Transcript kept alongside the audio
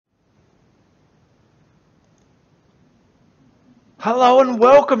Hello and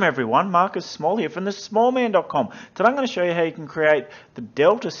welcome everyone, Marcus Small here from thesmallman.com. Today I'm going to show you how you can create the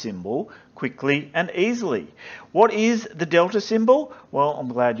delta symbol quickly and easily. What is the delta symbol? Well, I'm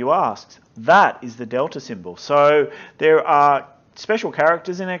glad you asked. That is the delta symbol. So there are special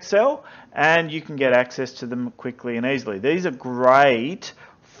characters in Excel and you can get access to them quickly and easily. These are great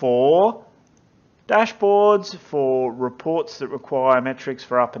for dashboards, for reports that require metrics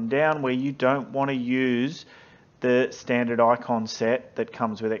for up and down where you don't want to use the standard icon set that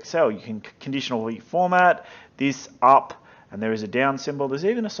comes with Excel. You can conditionally format this up, and there is a down symbol. There's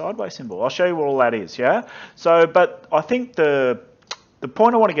even a sideways symbol. I'll show you what all that is, yeah? So, but I think the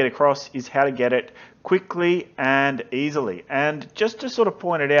point I want to get across is how to get it quickly and easily. And just to sort of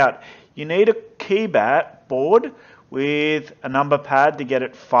point it out, you need a keyboard with a number pad to get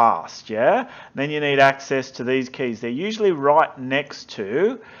it fast, yeah? Then you need access to these keys. They're usually right next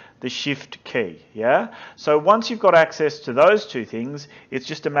to the shift key, yeah? So once you've got access to those two things, it's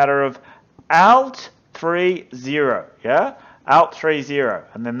just a matter of Alt 30, yeah? Alt 30,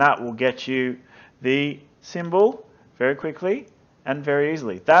 and then that will get you the symbol very quickly and very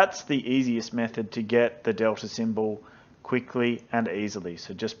easily. That's the easiest method to get the delta symbol quickly and easily.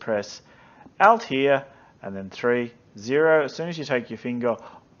 So just press Alt here and then 30. As soon as you take your finger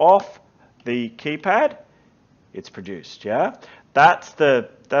off the keypad, it's produced, yeah? That's the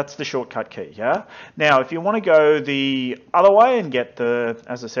shortcut key, yeah? Now, if you want to go the other way and get the,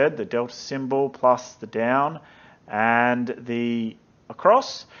 as I said, the delta symbol plus the down and the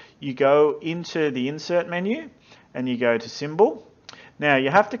across, you go into the insert menu and you go to symbol. Now, you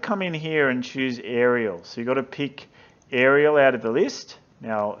have to come in here and choose Arial. So you've got to pick Arial out of the list.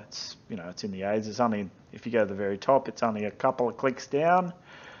 Now, it's, you know, it's in the A's. It's only, if you go to the very top, it's only a couple of clicks down.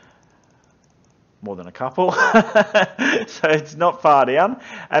 More than a couple, so it's not far down,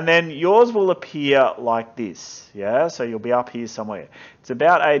 and then yours will appear like this, yeah? So you'll be up here somewhere. It's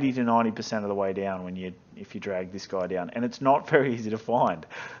about 80 to 90% of the way down if you drag this guy down, and it's not very easy to find.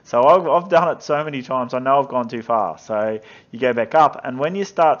 So I've done it so many times, I know I've gone too far. So you go back up, and when you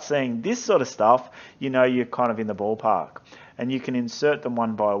start seeing this sort of stuff, you know you're kind of in the ballpark, and you can insert them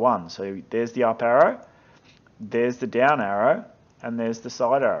one by one. So there's the up arrow, there's the down arrow, and there's the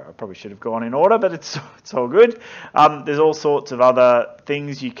side arrow. I probably should have gone in order, but it's all good. There's all sorts of other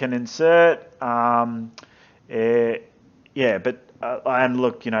things you can insert. And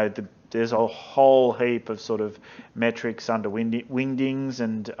look, you know, there's a whole heap of sort of metrics under wingdings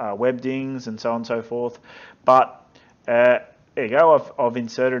and webdings and so on and so forth. But there you go. I've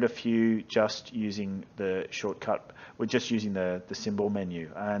inserted a few just using the shortcut. We're just using the symbol menu,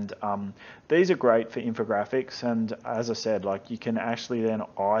 and these are great for infographics. And as I said, like, you can actually then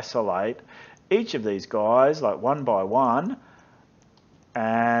isolate each of these guys like one by one,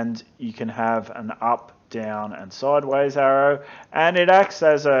 and you can have an up, down, and sideways arrow, and it acts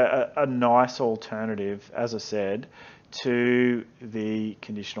as a nice alternative, as I said, to the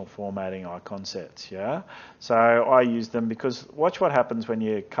conditional formatting icon sets, yeah? So I use them because watch what happens when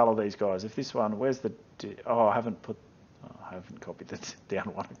you color these guys. If this one, where's the, I haven't copied the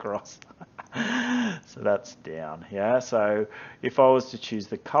down one across. So that's down, yeah? So if I was to choose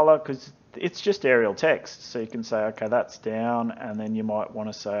the color, because it's just Arial text, so you can say, okay, that's down, and then you might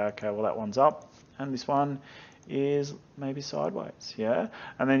want to say, okay, well, that one's up, and this one is maybe sideways, yeah?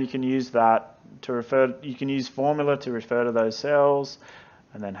 And then you can use that to refer, you can use formula to refer to those cells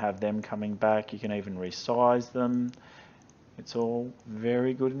and then have them coming back. You can even resize them. It's all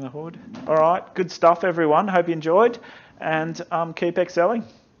very good in the hood. All right, good stuff, everyone. Hope you enjoyed, and keep excelling.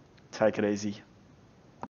 Take it easy.